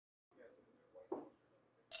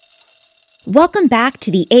Welcome back to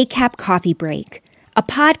the ACAP Coffee Break, a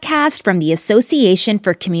podcast from the Association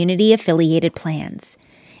for Community Affiliated Plans.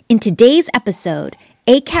 In today's episode,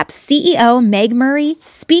 ACAP CEO Meg Murray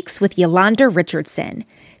speaks with Yolanda Richardson,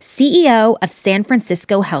 CEO of San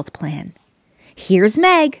Francisco Health Plan. Here's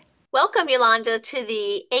Meg. Welcome, Yolanda, to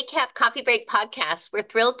the ACAP Coffee Break podcast. We're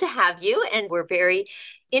thrilled to have you, and we're very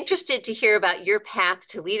interested to hear about your path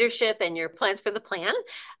to leadership and your plans for the plan.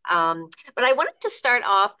 But I wanted to start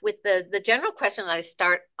off with the general question that I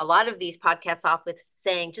start a lot of these podcasts off with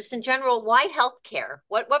saying, just in general, why healthcare?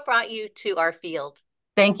 What brought you to our field?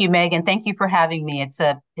 Thank you, Megan. Thank you for having me. It's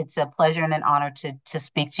a pleasure and an honor to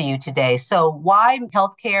speak to you today. So why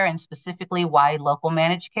healthcare, and specifically why local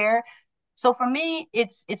managed care? So for me,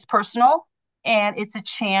 it's personal, and it's a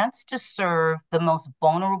chance to serve the most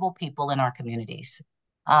vulnerable people in our communities.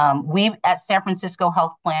 We at San Francisco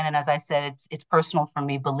Health Plan, and as I said, it's personal for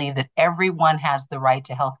me, believe that everyone has the right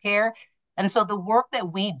to healthcare. And so the work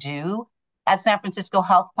that we do at San Francisco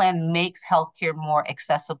Health Plan makes healthcare more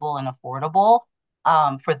accessible and affordable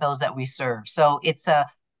for those that we serve. So it's a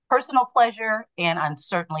personal pleasure and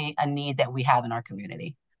certainly a need that we have in our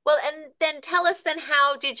community. Well, and then tell us then,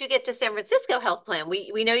 how did you get to San Francisco Health Plan?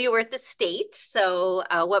 We know you were at the state, so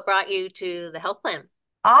what brought you to the health plan?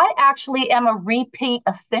 I actually am a repeat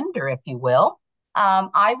offender, if you will.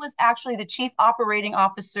 I was actually the chief operating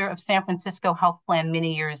officer of San Francisco Health Plan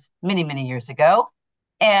many years ago,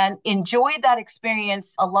 and enjoyed that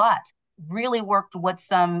experience a lot. Really worked with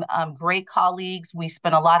some great colleagues. We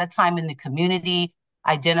spent a lot of time in the community,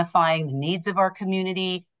 identifying the needs of our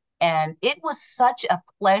community. And it was such a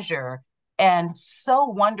pleasure and so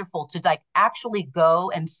wonderful to actually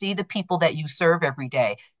go and see the people that you serve every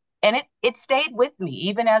day. And it stayed with me,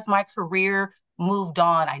 even as my career moved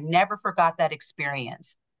on. I never forgot that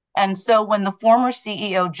experience. And so when the former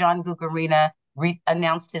CEO, John Gugarina,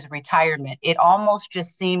 announced his retirement, it almost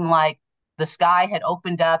just seemed like the sky had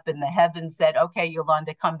opened up and the heavens said, okay,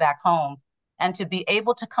 Yolanda, come back home. And to be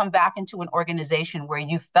able to come back into an organization where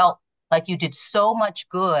you felt like you did so much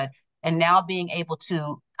good, and now being able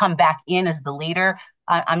to come back in as the leader,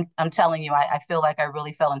 I'm telling you, I feel like I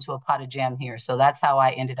really fell into a pot of jam here. So that's how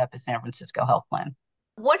I ended up at San Francisco Health Plan.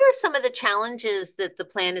 What are some of the challenges that the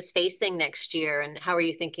plan is facing next year, and how are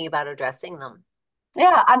you thinking about addressing them?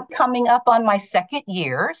 Yeah, I'm coming up on my second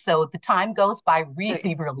year, so the time goes by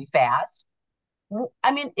really, really fast.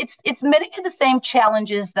 I mean, it's many of the same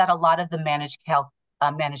challenges that a lot of the managed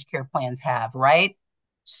care plans have, right?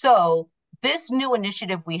 So this new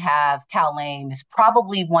initiative we have, CalAIM, is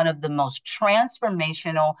probably one of the most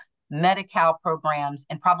transformational Medi-Cal programs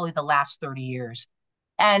in probably the last 30 years.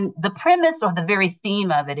 And the premise or the very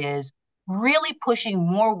theme of it is really pushing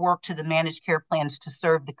more work to the managed care plans to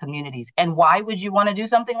serve the communities. And why would you want to do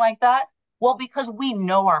something like that? Well, because we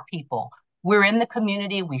know our people. We're in the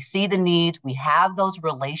community, we see the needs, we have those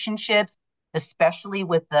relationships, especially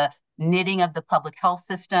with the knitting of the public health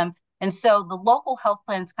system. And so the local health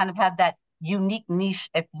plans kind of have that unique niche,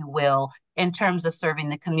 if you will, in terms of serving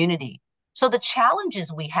the community. So the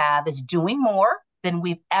challenges we have is doing more than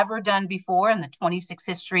we've ever done before in the 26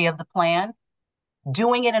 history of the plan,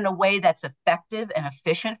 doing it in a way that's effective and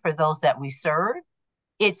efficient for those that we serve.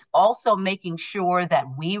 It's also making sure that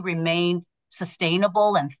we remain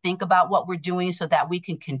sustainable and think about what we're doing so that we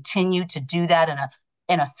can continue to do that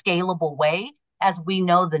in a scalable way, as we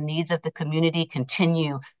know the needs of the community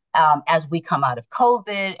continue as we come out of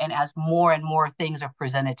COVID and as more and more things are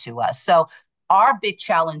presented to us. So our big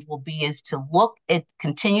challenge will be is to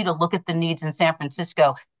continue to look at the needs in San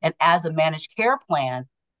Francisco, and as a managed care plan,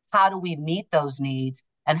 how do we meet those needs,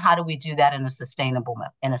 and how do we do that in a sustainable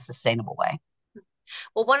way?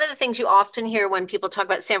 Well, one of the things you often hear when people talk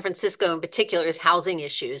about San Francisco in particular is housing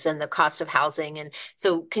issues and the cost of housing. And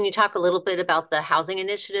so can you talk a little bit about the housing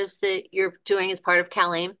initiatives that you're doing as part of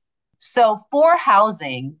CalAIM? So for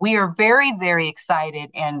housing, we are very, very excited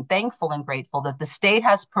and thankful and grateful that the state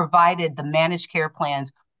has provided the managed care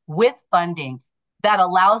plans with funding that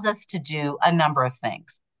allows us to do a number of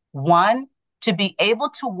things. One, to be able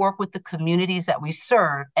to work with the communities that we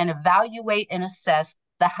serve and evaluate and assess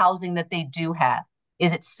the housing that they do have.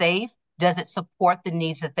 Is it safe? Does it support the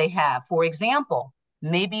needs that they have? For example,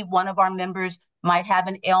 maybe one of our members might have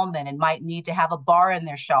an ailment and might need to have a bar in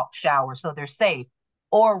their shower so they're safe,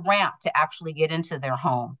 or a ramp to actually get into their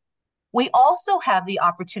home. We also have the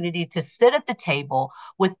opportunity to sit at the table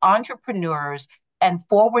with entrepreneurs and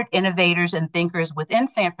forward innovators and thinkers within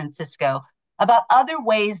San Francisco about other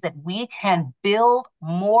ways that we can build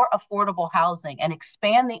more affordable housing and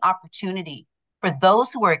expand the opportunity for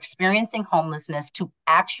those who are experiencing homelessness to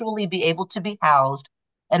actually be able to be housed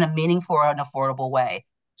in a meaningful and affordable way.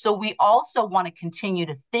 So we also want to continue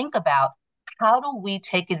to think about how do we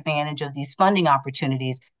take advantage of these funding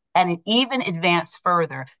opportunities and even advance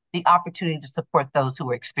further the opportunity to support those who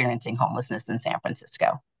are experiencing homelessness in San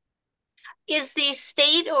Francisco. Is the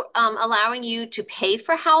state allowing you to pay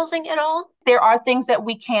for housing at all? There are things that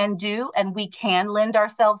we can do, and we can lend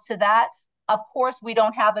ourselves to that. Of course, we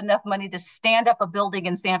don't have enough money to stand up a building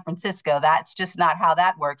in San Francisco. That's just not how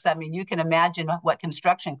that works. I mean, you can imagine what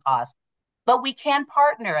construction costs, but we can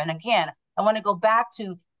partner. And again, I want to go back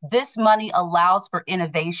to this money allows for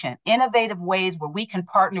innovation, innovative ways where we can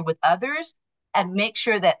partner with others and make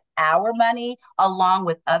sure that our money, along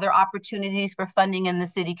with other opportunities for funding in the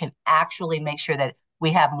city, can actually make sure that we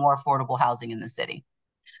have more affordable housing in the city.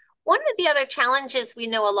 One of the other challenges we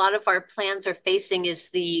know a lot of our plans are facing is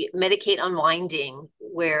the Medicaid unwinding,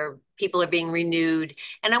 where people are being renewed.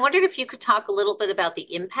 And I wondered if you could talk a little bit about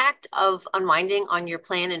the impact of unwinding on your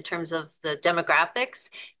plan in terms of the demographics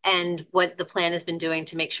and what the plan has been doing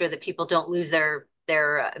to make sure that people don't lose their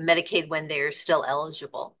Medicaid when they're still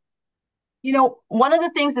eligible. You know, one of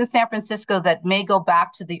the things in San Francisco that may go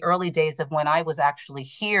back to the early days of when I was actually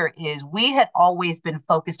here is we had always been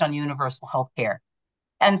focused on universal health care.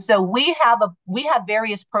 And so we have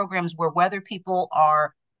various programs where whether people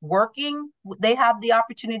are working, they have the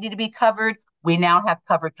opportunity to be covered. We now have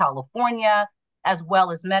Covered California, as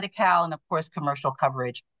well as Medi-Cal, and of course, commercial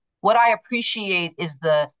coverage. What I appreciate is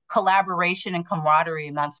the collaboration and camaraderie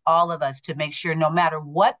amongst all of us to make sure no matter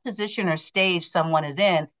what position or stage someone is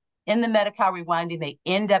in the Medi-Cal rewinding, they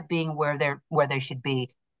end up being where they should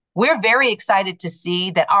be. We're very excited to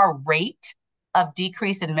see that our rate of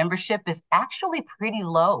decrease in membership is actually pretty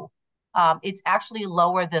low. It's actually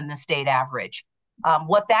lower than the state average.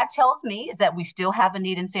 What that tells me is that we still have a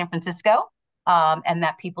need in San Francisco, and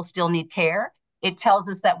that people still need care. It tells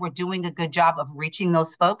us that we're doing a good job of reaching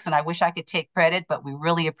those folks, and I wish I could take credit, but we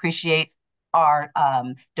really appreciate our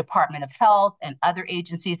Department of Health and other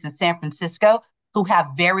agencies in San Francisco who have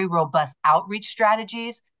very robust outreach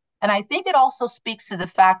strategies. And I think it also speaks to the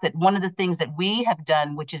fact that one of the things that we have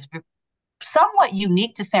done, which is somewhat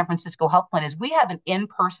unique to San Francisco Health Plan, is we have an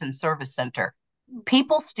in-person service center.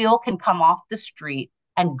 People still can come off the street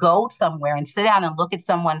and go somewhere and sit down and look at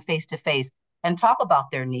someone face to face and talk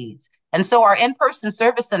about their needs. And so our in-person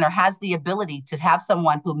service center has the ability to have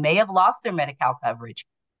someone who may have lost their Medi-Cal coverage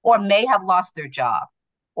or may have lost their job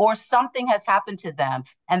or something has happened to them,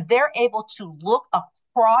 and they're able to look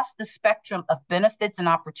across the spectrum of benefits and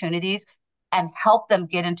opportunities and help them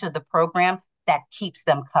get into the program that keeps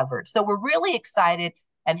them covered. So we're really excited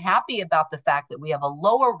and happy about the fact that we have a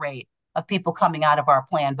lower rate of people coming out of our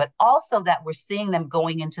plan, but also that we're seeing them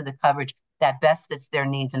going into the coverage that best fits their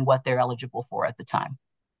needs and what they're eligible for at the time.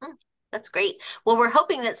 That's great. Well, we're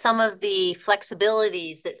hoping that some of the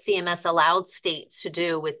flexibilities that CMS allowed states to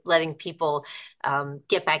do with letting people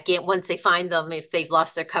get back in once they find them, if they've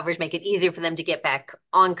lost their coverage, make it easier for them to get back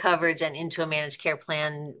on coverage and into a managed care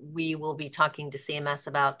plan. We will be talking to CMS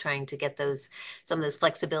about trying to get some of those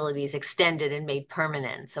flexibilities extended and made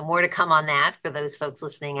permanent. So more to come on that for those folks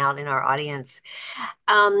listening out in our audience.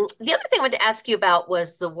 The other thing I wanted to ask you about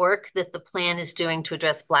was the work that the plan is doing to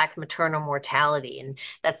address Black maternal mortality. And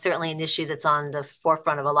that's certainly an issue that's on the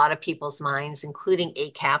forefront of a lot of people's minds, including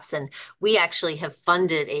ACAPS. And we actually have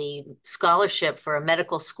funded a scholarship for a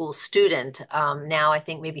medical school student. Now I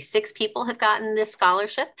think maybe 6 people have gotten this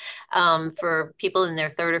scholarship for people in their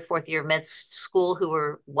 3rd or 4th year of med school who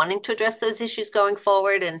are wanting to address those issues going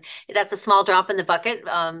forward. And that's a small drop in the bucket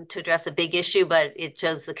to address a big issue, but it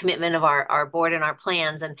shows the commitment of our board and our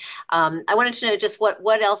plans. And I wanted to know just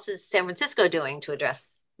what else is San Francisco doing to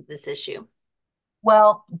address this issue?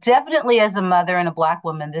 Well, definitely as a mother and a Black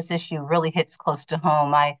woman, this issue really hits close to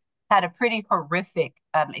home. I had a pretty horrific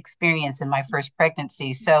experience in my first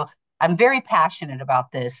pregnancy, so I'm very passionate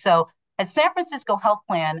about this. So at San Francisco Health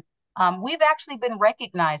Plan, we've actually been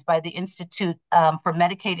recognized by the Institute for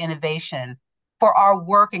Medicaid Innovation for our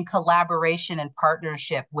work in collaboration and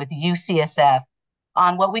partnership with UCSF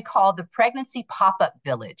on what we call the Pregnancy Pop-Up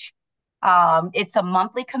Village. It's a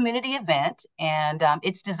monthly community event, and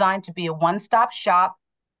it's designed to be a one-stop shop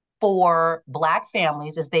for Black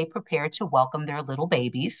families as they prepare to welcome their little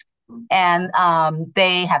babies. And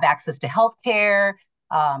they have access to healthcare,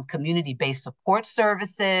 community-based support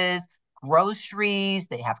services, groceries,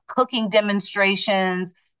 they have cooking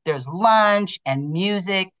demonstrations, there's lunch and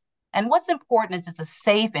music. And what's important is it's a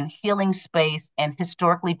safe and healing space in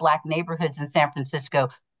historically Black neighborhoods in San Francisco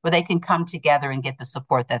where they can come together and get the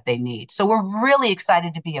support that they need. So we're really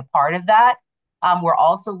excited to be a part of that. We're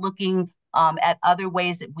also looking at other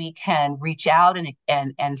ways that we can reach out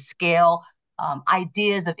and scale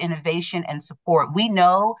ideas of innovation and support. We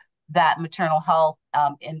know that maternal health,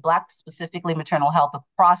 in Black specifically, maternal health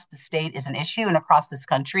across the state is an issue and across this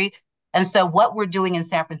country. And so what we're doing in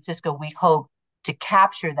San Francisco, we hope to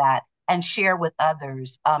capture that and share with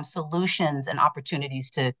others solutions and opportunities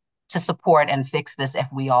to support and fix this if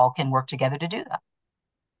we all can work together to do that.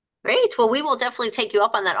 Great. Well, we will definitely take you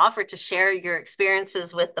up on that offer to share your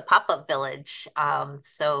experiences with the pop-up village.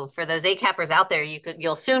 So for those ACAPers out there,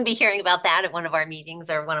 you'll soon be hearing about that at one of our meetings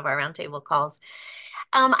or one of our roundtable calls.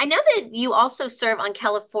 I know that you also serve on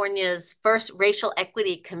California's first Racial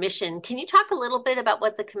Equity Commission. Can you talk a little bit about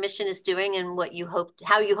what the commission is doing and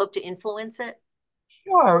how you hope to influence it?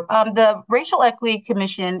 Sure. The Racial Equity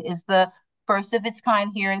Commission is the first of its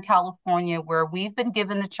kind here in California, where we've been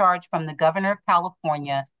given the charge from the governor of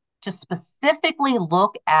California to specifically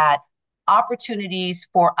look at opportunities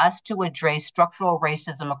for us to address structural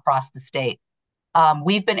racism across the state.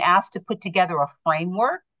 We've been asked to put together a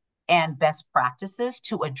framework and best practices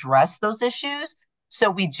to address those issues. So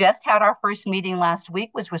we just had our first meeting last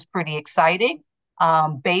week, which was pretty exciting.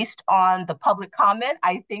 Based on the public comment,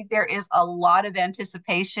 I think there is a lot of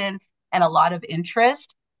anticipation and a lot of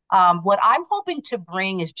interest. What I'm hoping to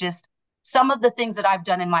bring is just some of the things that I've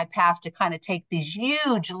done in my past to kind of take these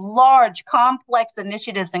huge, large, complex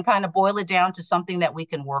initiatives and kind of boil it down to something that we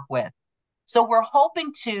can work with. So we're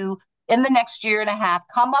hoping to, in the next year and a half,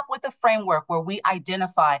 come up with a framework where we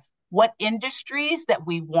identify what industries that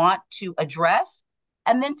we want to address,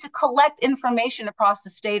 and then to collect information across the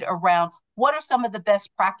state around what are some of the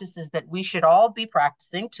best practices that we should all be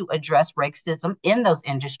practicing to address racism in those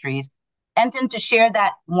industries, and then to share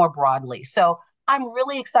that more broadly. So I'm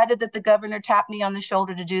really excited that the governor tapped me on the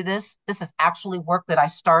shoulder to do this. This is actually work that I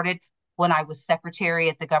started when I was secretary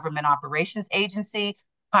at the Government Operations Agency,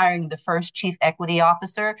 hiring the first chief equity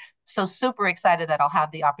officer. So super excited that I'll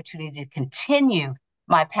have the opportunity to continue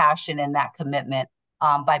my passion and that commitment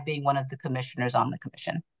by being one of the commissioners on the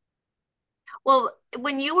commission. Well,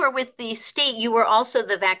 when you were with the state, you were also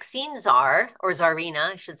the vaccine czar, or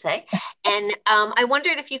czarina, I should say. And I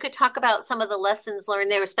wondered if you could talk about some of the lessons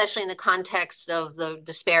learned there, especially in the context of the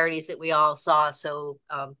disparities that we all saw so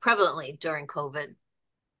prevalently during COVID.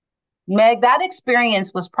 Meg, that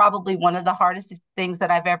experience was probably one of the hardest things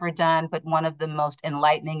that I've ever done, but one of the most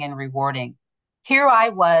enlightening and rewarding. Here I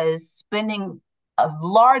was spending a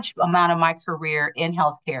large amount of my career in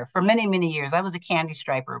healthcare for many, many years. I was a candy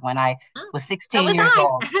striper when I was 16 years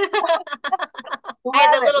old. I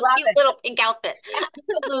had the love it. little pink outfit.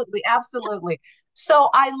 Absolutely, absolutely. So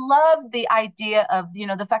I love the idea of,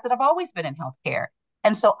 the fact that I've always been in healthcare.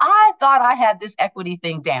 And so I thought I had this equity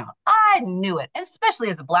thing down. I knew it. And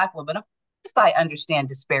especially as a Black woman, of course I understand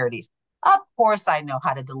disparities. Of course I know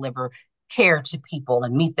how to deliver care to people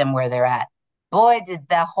and meet them where they're at. Boy, did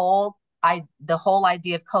the whole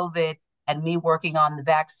idea of COVID and me working on the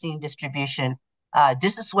vaccine distribution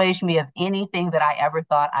dissuade me of anything that I ever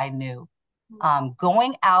thought I knew.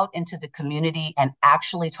 Going out into the community and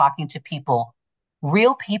actually talking to people,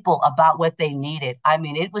 real people, about what they needed. I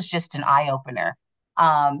mean, it was just an eye-opener.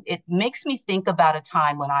 It makes me think about a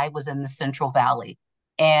time when I was in the Central Valley,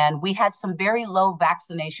 and we had some very low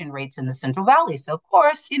vaccination rates in the Central Valley. So of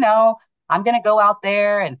course, I'm going to go out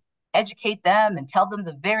there and educate them and tell them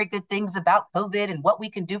the very good things about COVID and what we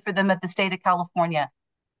can do for them at the state of California.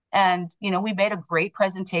 And, we made a great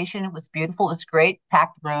presentation. It was beautiful. It was great,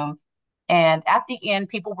 packed room. And at the end,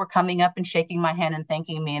 people were coming up and shaking my hand and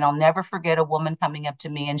thanking me. And I'll never forget a woman coming up to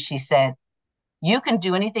me and she said, "You can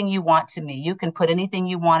do anything you want to me. You can put anything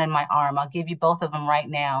you want in my arm. I'll give you both of them right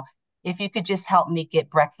now. If you could just help me get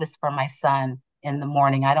breakfast for my son in the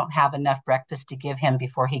morning. I don't have enough breakfast to give him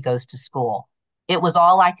before he goes to school." It was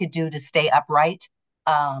all I could do to stay upright.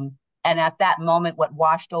 And at that moment, what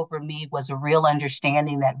washed over me was a real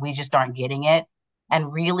understanding that we just aren't getting it,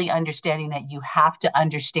 and really understanding that you have to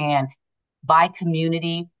understand by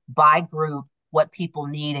community, by group, what people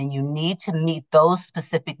need, and you need to meet those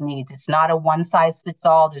specific needs. It's not a one size fits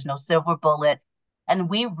all. There's no silver bullet. And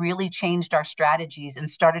we really changed our strategies and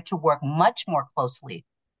started to work much more closely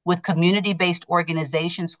with community-based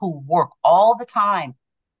organizations who work all the time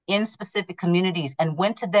in specific communities, and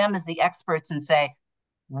went to them as the experts and say,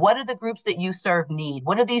 what are the groups that you serve need?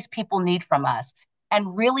 What do these people need from us?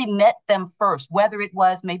 And really met them first, whether it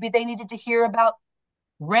was maybe they needed to hear about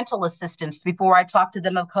rental assistance before I talked to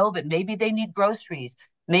them of COVID. Maybe they need groceries.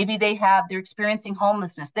 Maybe they're experiencing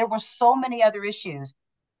homelessness. There were so many other issues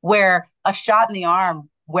where a shot in the arm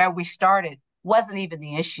where we started wasn't even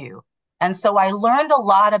the issue. And so I learned a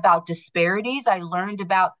lot about disparities. I learned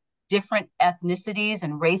about different ethnicities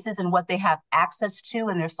and races and what they have access to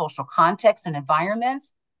in their social context and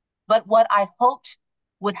environments. But what I hoped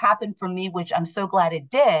would happen for me, which I'm so glad it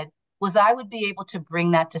did, was I would be able to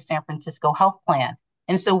bring that to San Francisco Health Plan.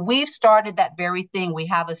 And so we've started that very thing. We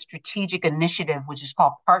have a strategic initiative, which is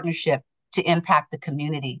called Partnership to Impact the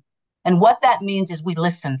Community. And what that means is we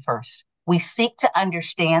listen first. We seek to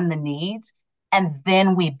understand the needs, and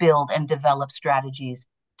then we build and develop strategies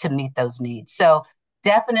to meet those needs. So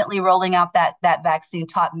definitely rolling out that vaccine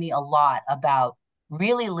taught me a lot about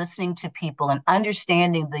really listening to people and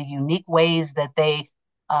understanding the unique ways that they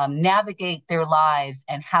navigate their lives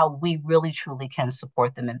and how we really truly can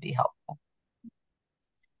support them and be helpful.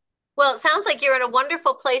 Well, it sounds like you're in a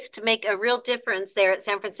wonderful place to make a real difference there at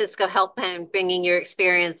San Francisco Health Plan, bringing your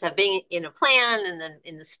experience of being in a plan and then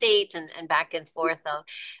in the state and back and forth.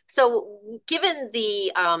 So, given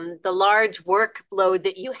the large workload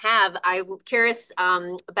that you have, I'm curious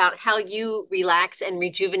about how you relax and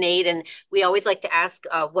rejuvenate. And we always like to ask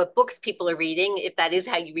what books people are reading, if that is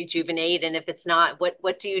how you rejuvenate, and if it's not,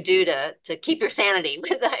 what do you do to keep your sanity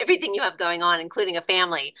with everything you have going on, including a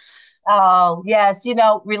family? Oh, yes.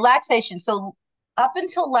 Relaxation. So up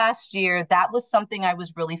until last year, that was something I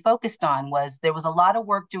was really focused on. Was there was a lot of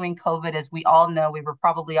work during COVID. As we all know, we were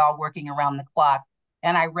probably all working around the clock.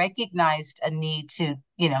 And I recognized a need to,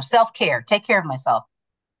 self-care, take care of myself.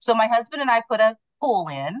 So my husband and I put a pool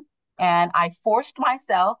in, and I forced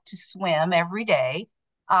myself to swim every day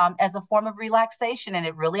as a form of relaxation. And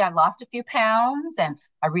I lost a few pounds and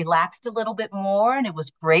I relaxed a little bit more. And it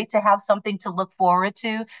was great to have something to look forward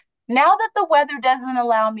to. Now that the weather doesn't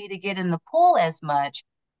allow me to get in the pool as much,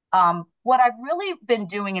 what I've really been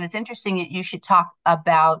doing, and it's interesting that you should talk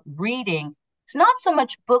about reading, it's not so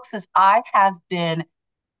much books as I have been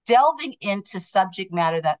delving into subject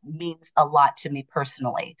matter that means a lot to me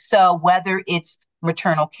personally. So whether it's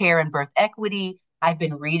maternal care and birth equity, I've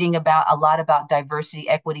been reading about a lot about diversity,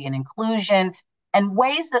 equity, and inclusion, and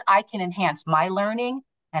ways that I can enhance my learning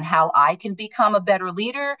and how I can become a better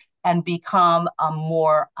leader and become a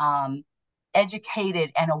more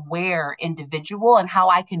educated and aware individual, and how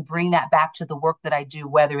I can bring that back to the work that I do,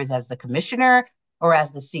 whether it's as the commissioner or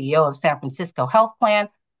as the CEO of San Francisco Health Plan,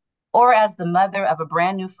 or as the mother of a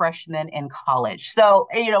brand new freshman in college. So,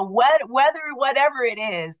 whatever it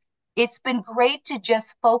is, it's been great to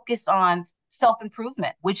just focus on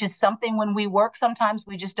self-improvement, which is something when we work, sometimes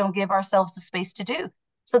we just don't give ourselves the space to do.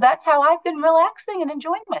 So that's how I've been relaxing and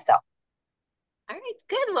enjoying myself. All right,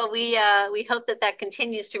 good. Well, we hope that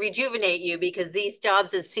continues to rejuvenate you, because these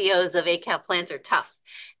jobs as CEOs of ACAP plans are tough.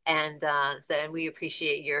 And we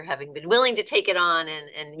appreciate your having been willing to take it on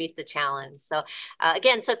and meet the challenge. So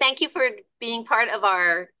again, so thank you for being part of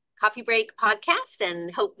our Coffee Break podcast,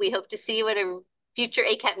 and we hope to see you at a future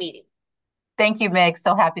ACAP meeting. Thank you, Meg.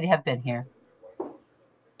 So happy to have been here.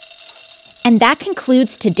 And that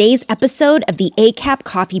concludes today's episode of the ACAP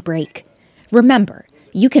Coffee Break. Remember,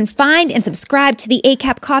 you can find and subscribe to the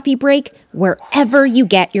ACAP Coffee Break wherever you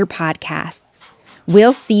get your podcasts.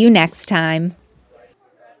 We'll see you next time.